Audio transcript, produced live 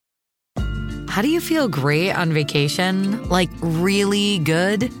How do you feel great on vacation? Like really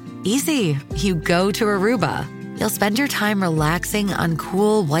good? Easy. You go to Aruba. You'll spend your time relaxing on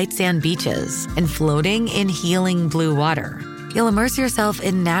cool white sand beaches and floating in healing blue water. You'll immerse yourself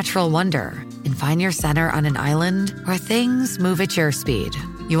in natural wonder and find your center on an island where things move at your speed.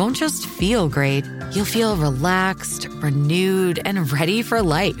 You won't just feel great, you'll feel relaxed, renewed, and ready for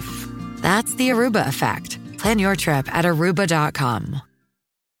life. That's the Aruba effect. Plan your trip at Aruba.com.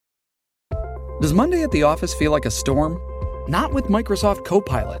 Does Monday at the office feel like a storm? Not with Microsoft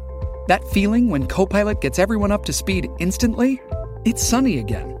Copilot. That feeling when Copilot gets everyone up to speed instantly? It's sunny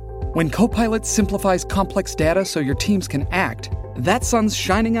again. When Copilot simplifies complex data so your teams can act, that sun's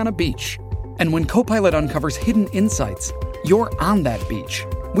shining on a beach. And when Copilot uncovers hidden insights, you're on that beach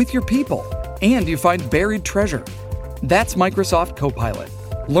with your people, and you find buried treasure. That's Microsoft Copilot.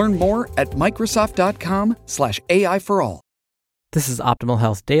 Learn more at Microsoft.com/AI for all. This is Optimal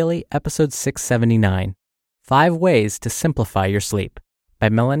Health Daily, episode 679, 5 Ways to Simplify Your Sleep, by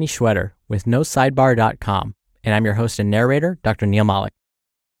Melani Schweder with Sidebar.com, and I'm your host and narrator, Dr. Neil Malik.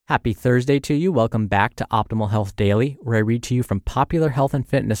 Happy Thursday to you. Welcome back to Optimal Health Daily, where I read to you from popular health and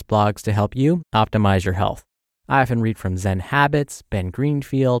fitness blogs to help you optimize your health. I often read from Zen Habits, Ben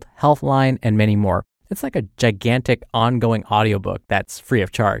Greenfield, Healthline, and many more. It's like a gigantic ongoing audiobook that's free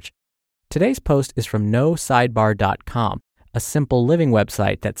of charge. Today's post is from Sidebar.com, a simple living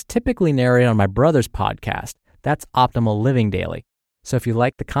website that's typically narrated on my brother's podcast. That's Optimal Living Daily. So if you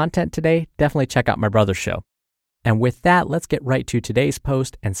like the content today, definitely check out my brother's show. And with that, let's get right to today's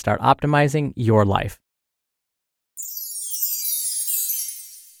post and start optimizing your life.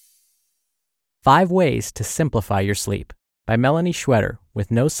 5 Ways to Simplify Your Sleep, by Melani Schweder with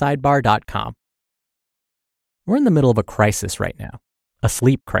Sidebar.com. We're in the middle of a crisis right now, a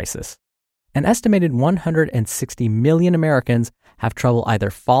sleep crisis. An estimated 160 million Americans have trouble either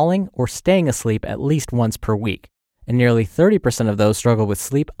falling or staying asleep at least once per week, and nearly 30% of those struggle with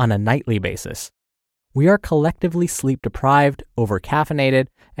sleep on a nightly basis. We are collectively sleep-deprived, over-caffeinated,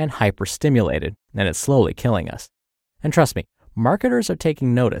 and hyper-stimulated, and it's slowly killing us. And trust me, marketers are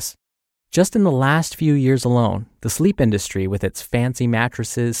taking notice. Just in the last few years alone, the sleep industry, with its fancy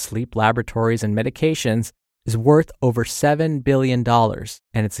mattresses, sleep laboratories, and medications, is worth over $7 billion,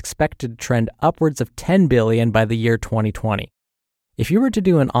 and it's expected to trend upwards of $10 billion by the year 2020. If you were to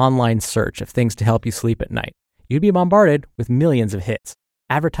do an online search of things to help you sleep at night, you'd be bombarded with millions of hits.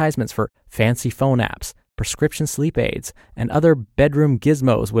 Advertisements for fancy phone apps, prescription sleep aids, and other bedroom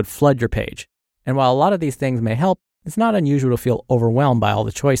gizmos would flood your page. And while a lot of these things may help, it's not unusual to feel overwhelmed by all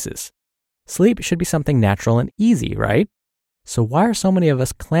the choices. Sleep should be something natural and easy, right? So why are so many of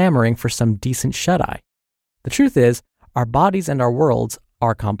us clamoring for some decent shut-eye? The truth is, our bodies and our worlds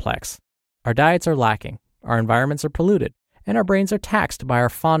are complex. Our diets are lacking, our environments are polluted, and our brains are taxed by our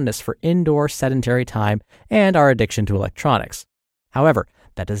fondness for indoor sedentary time and our addiction to electronics. However,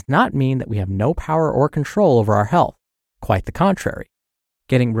 that does not mean that we have no power or control over our health. Quite the contrary.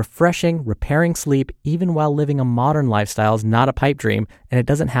 Getting refreshing, repairing sleep even while living a modern lifestyle is not a pipe dream, and it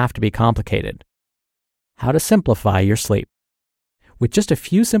doesn't have to be complicated. How to simplify your sleep. With just a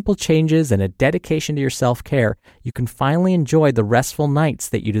few simple changes and a dedication to your self-care, you can finally enjoy the restful nights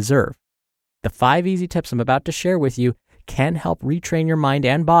that you deserve. The 5 easy tips I'm about to share with you can help retrain your mind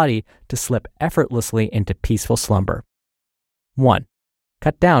and body to slip effortlessly into peaceful slumber. 1.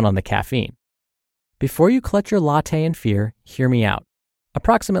 Cut down on the caffeine. Before you clutch your latte in fear, hear me out.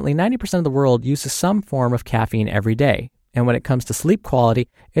 Approximately 90% of the world uses some form of caffeine every day, and when it comes to sleep quality,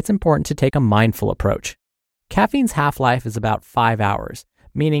 it's important to take a mindful approach. Caffeine's half-life is about 5 hours,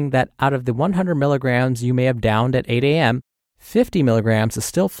 meaning that out of the 100 milligrams you may have downed at 8 a.m., 50 milligrams is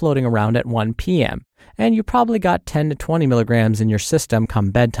still floating around at 1 p.m., and you probably got 10 to 20 milligrams in your system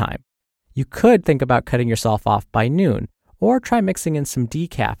come bedtime. You could think about cutting yourself off by noon, or try mixing in some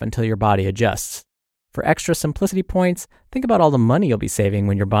decaf until your body adjusts. For extra simplicity points, think about all the money you'll be saving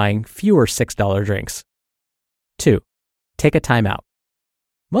when you're buying fewer $6 drinks. 2. Take a time out.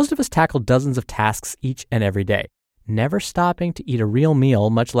 Most of us tackle dozens of tasks each and every day, never stopping to eat a real meal,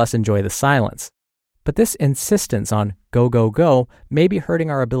 much less enjoy the silence. But this insistence on go, go, go may be hurting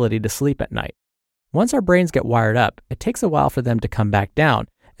our ability to sleep at night. Once our brains get wired up, it takes a while for them to come back down,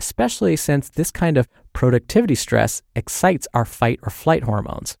 especially since this kind of productivity stress excites our fight or flight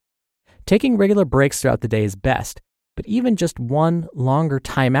hormones. Taking regular breaks throughout the day is best, but even just one longer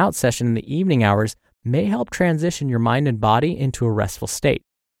timeout session in the evening hours may help transition your mind and body into a restful state.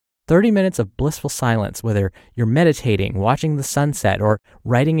 30 minutes of blissful silence, whether you're meditating, watching the sunset, or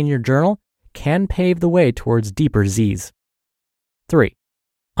writing in your journal, can pave the way towards deeper Z's. 3.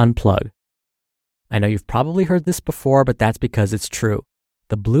 Unplug. I know you've probably heard this before, but that's because it's true.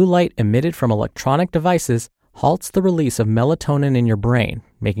 The blue light emitted from electronic devices halts the release of melatonin in your brain,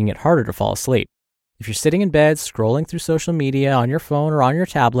 making it harder to fall asleep. If you're sitting in bed, scrolling through social media on your phone or on your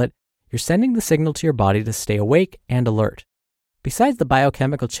tablet, you're sending the signal to your body to stay awake and alert. Besides the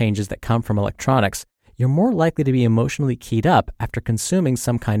biochemical changes that come from electronics, you're more likely to be emotionally keyed up after consuming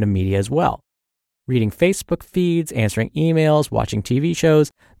some kind of media as well. Reading Facebook feeds, answering emails, watching TV shows,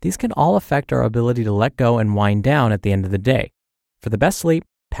 these can all affect our ability to let go and wind down at the end of the day. For the best sleep,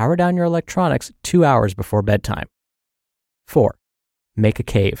 power down your electronics 2 hours before bedtime. 4. Make a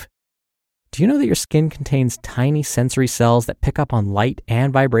cave. Do you know that your skin contains tiny sensory cells that pick up on light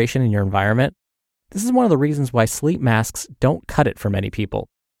and vibration in your environment? This is one of the reasons why sleep masks don't cut it for many people.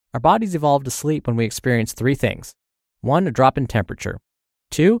 Our bodies evolved to sleep when we experience 3 things. 1, a drop in temperature.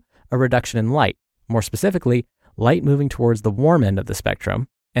 2, a reduction in light, more specifically, light moving towards the warm end of the spectrum.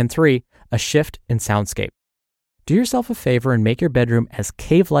 And 3, a shift in soundscape. Do yourself a favor and make your bedroom as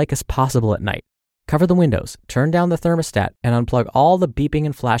cave-like as possible at night. Cover the windows, turn down the thermostat, and unplug all the beeping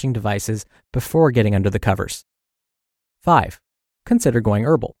and flashing devices before getting under the covers. 5. Consider going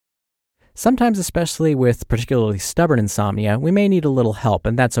herbal. Sometimes, especially with particularly stubborn insomnia, we may need a little help,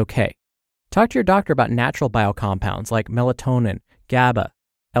 and that's okay. Talk to your doctor about natural biocompounds like melatonin, GABA,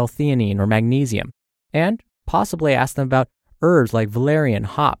 L-theanine, or magnesium, and possibly ask them about herbs like valerian,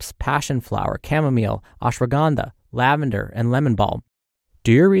 hops, passion flower, chamomile, ashwagandha, lavender, and lemon balm.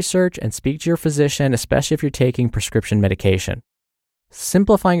 Do your research and speak to your physician, especially if you're taking prescription medication.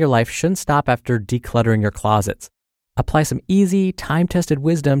 Simplifying your life shouldn't stop after decluttering your closets. Apply some easy, time-tested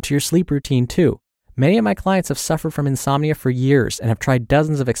wisdom to your sleep routine too. Many of my clients have suffered from insomnia for years and have tried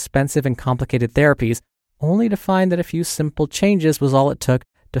dozens of expensive and complicated therapies, only to find that a few simple changes was all it took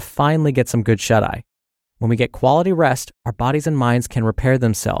to finally get some good shut-eye. When we get quality rest, our bodies and minds can repair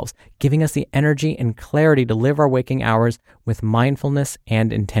themselves, giving us the energy and clarity to live our waking hours with mindfulness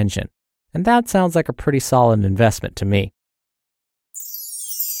and intention. And that sounds like a pretty solid investment to me.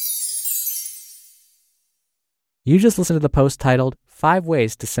 You just listened to the post titled 5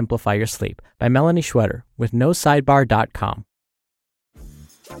 Ways to Simplify Your Sleep by Melani Schweder with NoSidebar.com.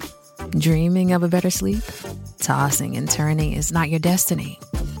 Dreaming of a better sleep? Tossing and turning is not your destiny.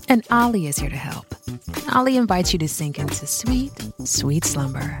 And Ollie is here to help. Ollie invites you to sink into sweet, sweet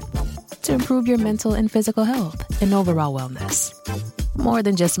slumber to improve your mental and physical health and overall wellness. More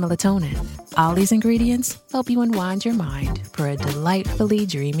than just melatonin, Ollie's ingredients help you unwind your mind for a delightfully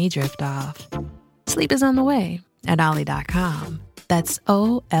dreamy drift off. Sleep is on the way at Ollie.com. That's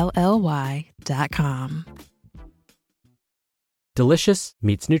OLLY.com. Delicious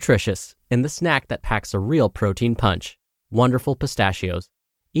meets nutritious in the snack that packs a real protein punch. Wonderful Pistachios.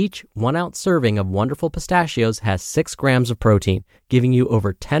 Each 1-ounce serving of Wonderful Pistachios has 6 grams of protein, giving you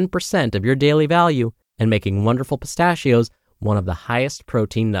over 10% of your daily value and making Wonderful Pistachios one of the highest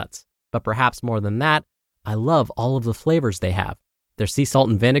protein nuts. But perhaps more than that, I love all of the flavors they have. Their sea salt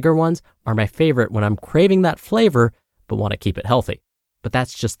and vinegar ones are my favorite when I'm craving that flavor but want to keep it healthy. But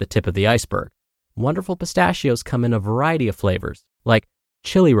that's just the tip of the iceberg. Wonderful Pistachios come in a variety of flavors, like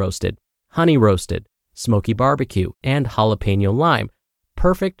chili roasted, honey roasted, smoky barbecue, and jalapeno lime,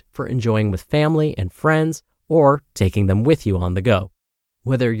 perfect for enjoying with family and friends or taking them with you on the go.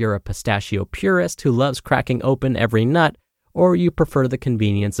 Whether you're a pistachio purist who loves cracking open every nut, or you prefer the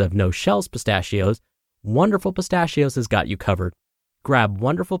convenience of no-shells pistachios, Wonderful Pistachios has got you covered. Grab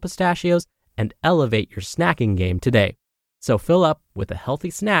Wonderful Pistachios and elevate your snacking game today. So fill up with a healthy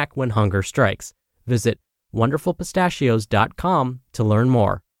snack when hunger strikes. Visit wonderfulpistachios.com to learn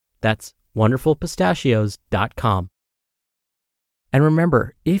more. That's wonderfulpistachios.com. And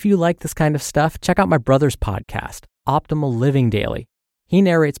remember, if you like this kind of stuff, check out my brother's podcast, Optimal Living Daily. He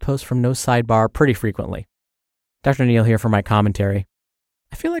narrates posts from No Sidebar pretty frequently. Dr. Neil here for my commentary.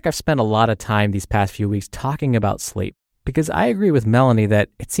 I feel like I've spent a lot of time these past few weeks talking about sleep because I agree with Melani that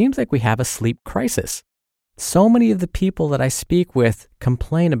it seems like we have a sleep crisis. So many of the people that I speak with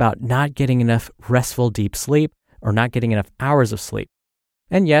complain about not getting enough restful deep sleep or not getting enough hours of sleep.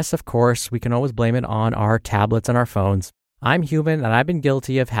 And yes, of course, we can always blame it on our tablets and our phones. I'm human and I've been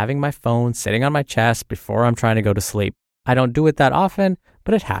guilty of having my phone sitting on my chest before I'm trying to go to sleep. I don't do it that often,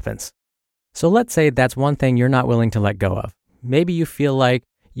 but it happens. So let's say that's one thing you're not willing to let go of. Maybe you feel like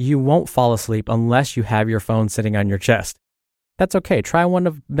you won't fall asleep unless you have your phone sitting on your chest. That's okay. Try one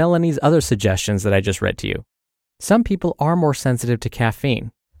of Melani's other suggestions that I just read to you. Some people are more sensitive to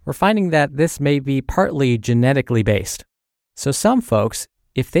caffeine. We're finding that this may be partly genetically based. So some folks,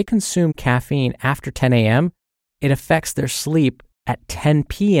 if they consume caffeine after 10 a.m., it affects their sleep at 10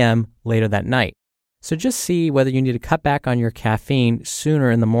 p.m. later that night. So just see whether you need to cut back on your caffeine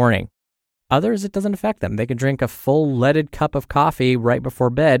sooner in the morning. Others, it doesn't affect them. They can drink a full leaded cup of coffee right before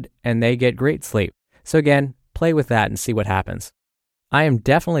bed and they get great sleep. So again, play with that and see what happens. I am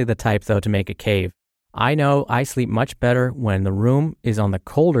definitely the type, though, to make a cave. I know I sleep much better when the room is on the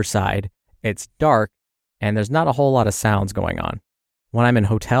colder side, it's dark, and there's not a whole lot of sounds going on. When I'm in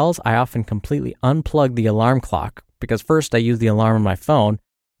hotels, I often completely unplug the alarm clock because first I use the alarm on my phone,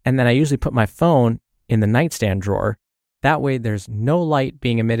 and then I usually put my phone in the nightstand drawer. That way there's no light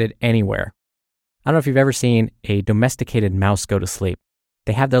being emitted anywhere. I don't know if you've ever seen a domesticated mouse go to sleep.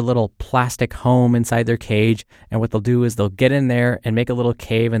 They have their little plastic home inside their cage, and what they'll do is they'll get in there and make a little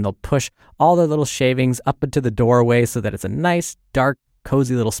cave, and they'll push all their little shavings up into the doorway so that it's a nice, dark,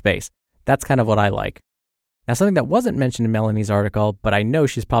 cozy little space. That's kind of what I like. Now, something that wasn't mentioned in Melani's article, but I know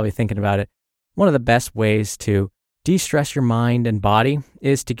she's probably thinking about it, one of the best ways to de-stress your mind and body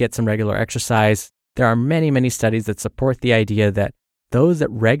is to get some regular exercise. There are many, many studies that support the idea that those that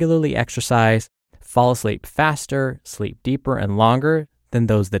regularly exercise fall asleep faster, sleep deeper and longer than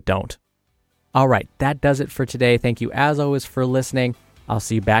those that don't. All right, that does it for today. Thank you as always for listening. I'll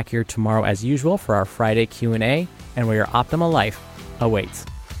see you back here tomorrow as usual for our Friday Q&A and where your optimal life awaits.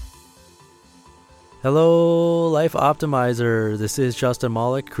 Hello, Life Optimizer. This is Justin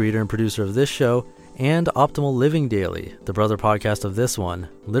Malik, creator and producer of this show and Optimal Living Daily, the brother podcast of this one.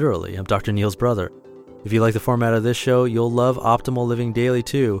 Literally, I'm Dr. Neil's brother. If you like the format of this show, you'll love Optimal Living Daily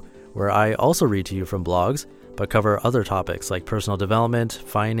too, where I also read to you from blogs, but cover other topics like personal development,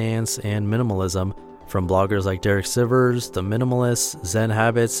 finance, and minimalism from bloggers like Derek Sivers, The Minimalists, Zen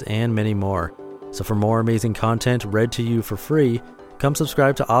Habits, and many more. So for more amazing content read to you for free, come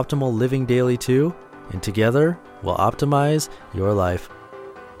subscribe to Optimal Living Daily too, and together we'll optimize your life.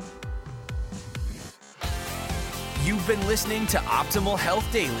 You've been listening to Optimal Health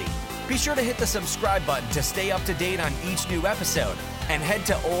Daily. Be sure to hit the subscribe button to stay up to date on each new episode, and head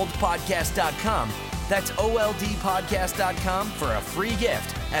to oldpodcast.com. That's oldpodcast.com for a free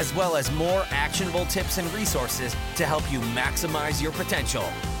gift, as well as more actionable tips and resources to help you maximize your potential.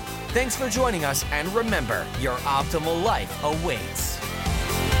 Thanks for joining us, and remember, your optimal life awaits.